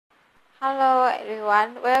Hello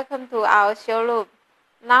everyone, welcome to our showroom.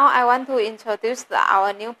 Now I want to introduce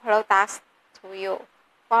our new products to you.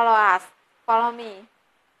 Follow us, follow me.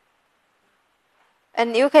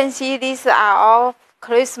 And you can see these are all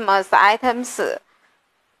Christmas items.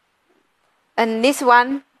 And this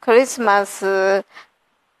one, Christmas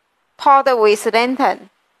pot with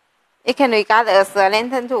lantern. It can regard as a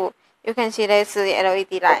lantern too. You can see this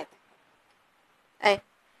LED light.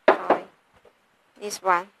 Sorry. This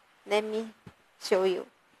one, let me show you.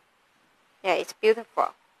 Yeah, it's beautiful.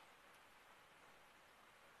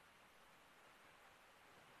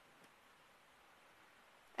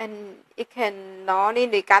 And it can not only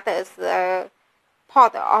regard as a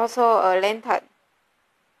pot, also a lantern.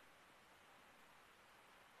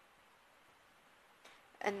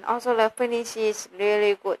 And also the finish is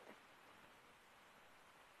really good.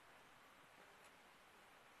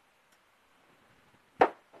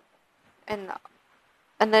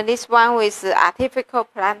 And this one with artificial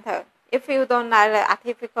planter. If you don't like the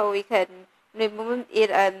artificial, we can remove it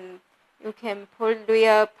and you can put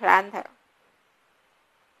real planter.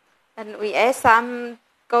 And we add some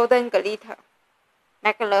golden glitter,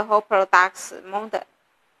 make the whole products modern.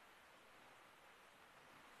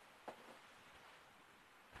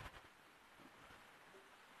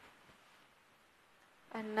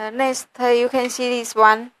 And next, you can see this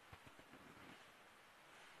one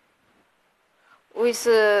with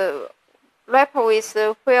wrap with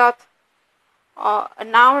felt or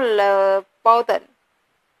now the button.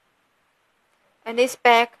 And this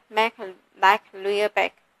bag make like real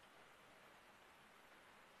bag.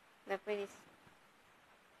 The finish.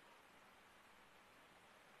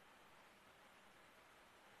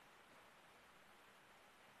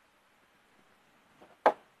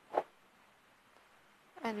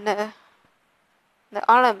 And the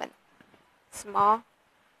ornament, small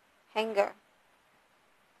hanger.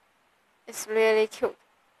 It's really cute.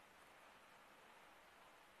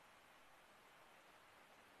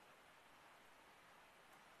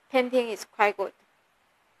 Painting is quite good.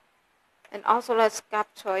 And also the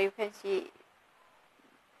sculpture, you can see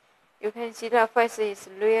the face is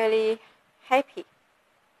really happy.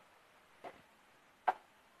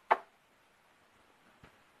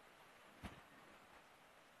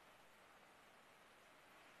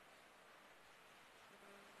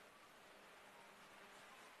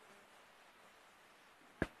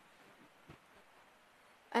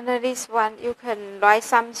 And this one, you can write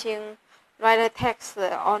something, write a text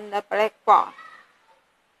on the blackboard.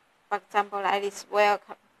 For example, like this,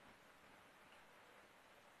 welcome.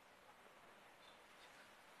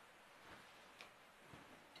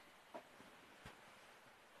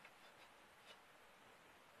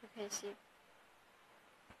 You can see.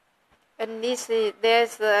 And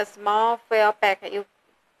there's a small file bag to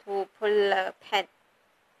put the pen.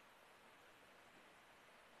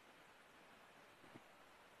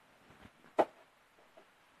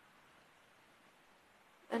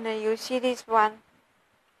 And then you see this one.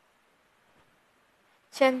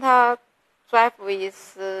 Center drive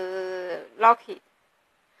is locked.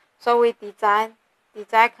 So we design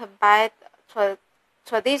combined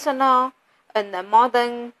traditional and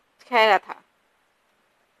modern character.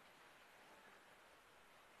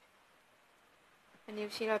 And you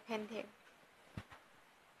see the painting.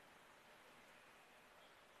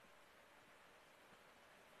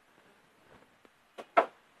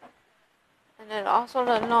 And then also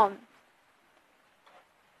the gnome.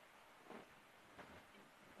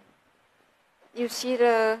 You see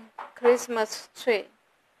the Christmas tree,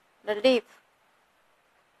 the leaf,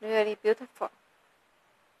 really beautiful.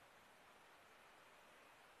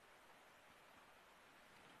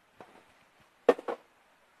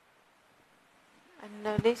 And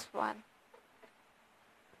this one,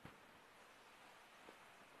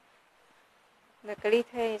 the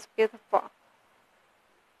glitter is beautiful.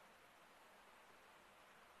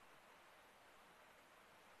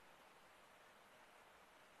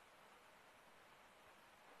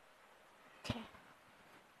 Okay.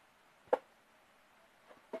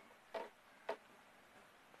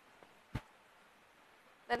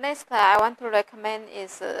 The next I want to recommend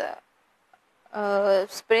is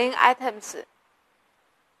spring items.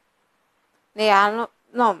 They are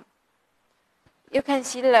gnome. You can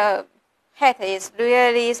see the hat is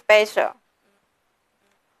really special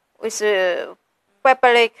with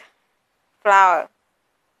fabric flower.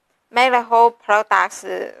 Make the whole product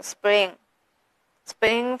spring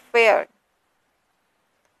feel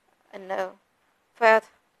and felt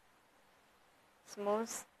smooth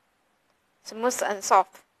and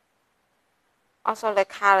soft. Also the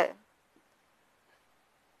color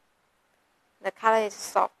is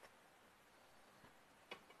soft.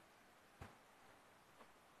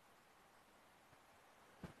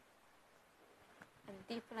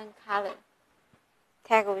 different color.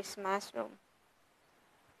 Tag with mushroom.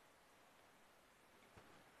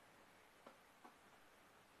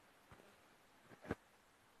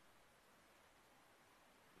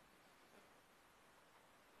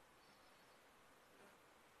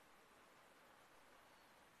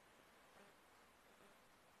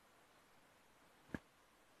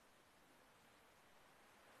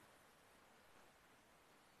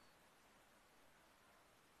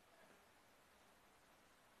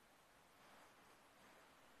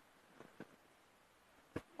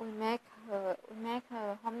 We make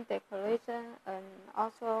a home decoration and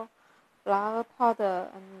also flower pot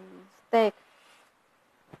and steak.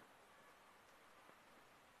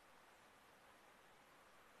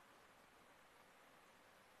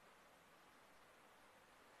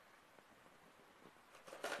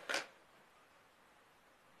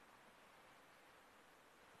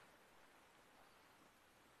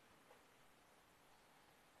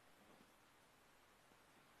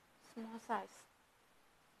 Small size.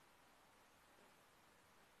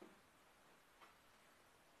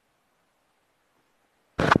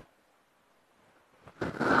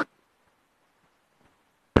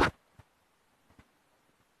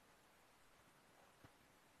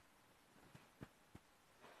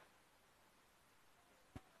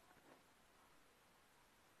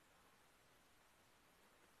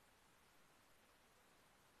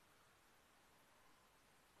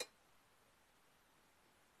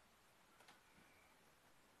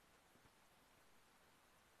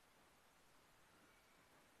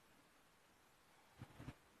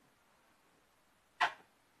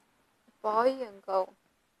 Boy and girl.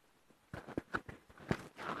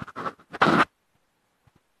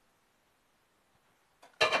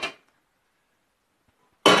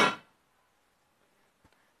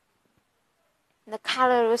 The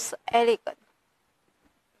color looks elegant.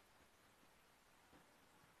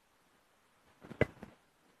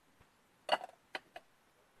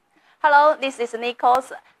 Hello, this is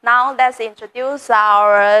Nichols. Now let's introduce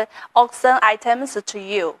our auction items to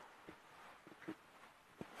you.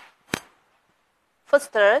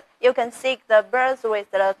 First, you can see the birds with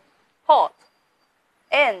the pot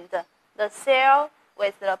and the shell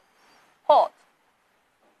with the pot.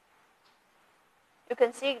 You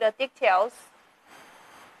can see the details.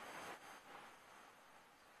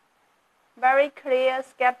 Very clear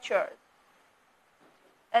sculpture.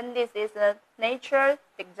 And this is a nature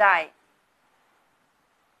design.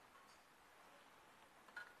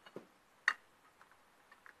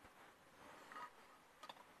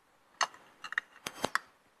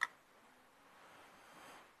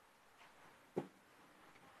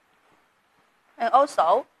 And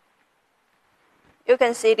also, you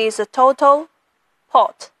can see this total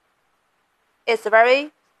pot. It's very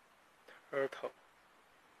turtle.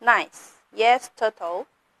 Nice. Yes, turtle.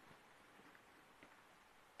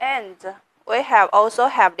 And we also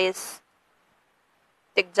have this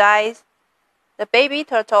design, the baby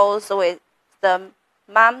turtles with the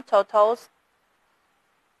mom turtles.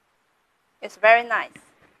 It's very nice.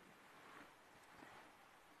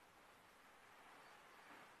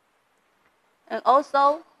 And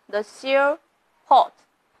also the seal pot.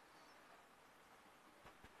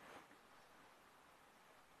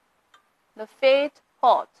 The feed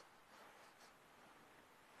pot.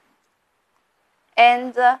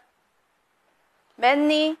 And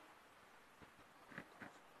many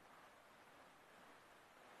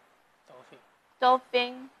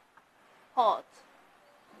dolphin pot.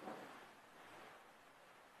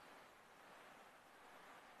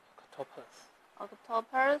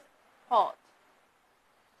 Octopus pot.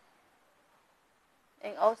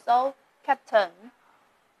 And also captain,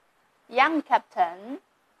 young captain,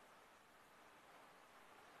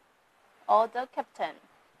 or the captain.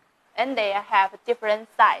 And they have different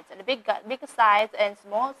size, the big size and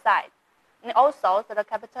small size. And also the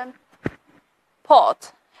captain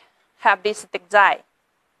pot have this design.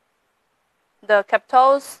 The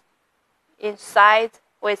capitals inside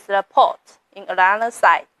with the pot in another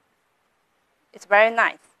side. It's very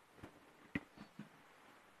nice.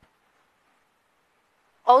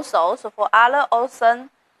 Also, so for other ocean,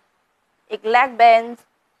 egg band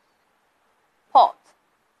pot.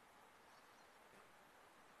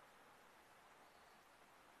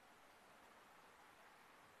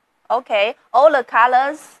 Okay, all the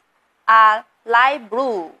colors are light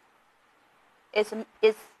blue. It's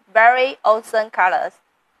very awesome colors.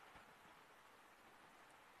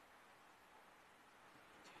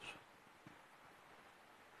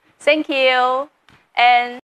 Thank you. And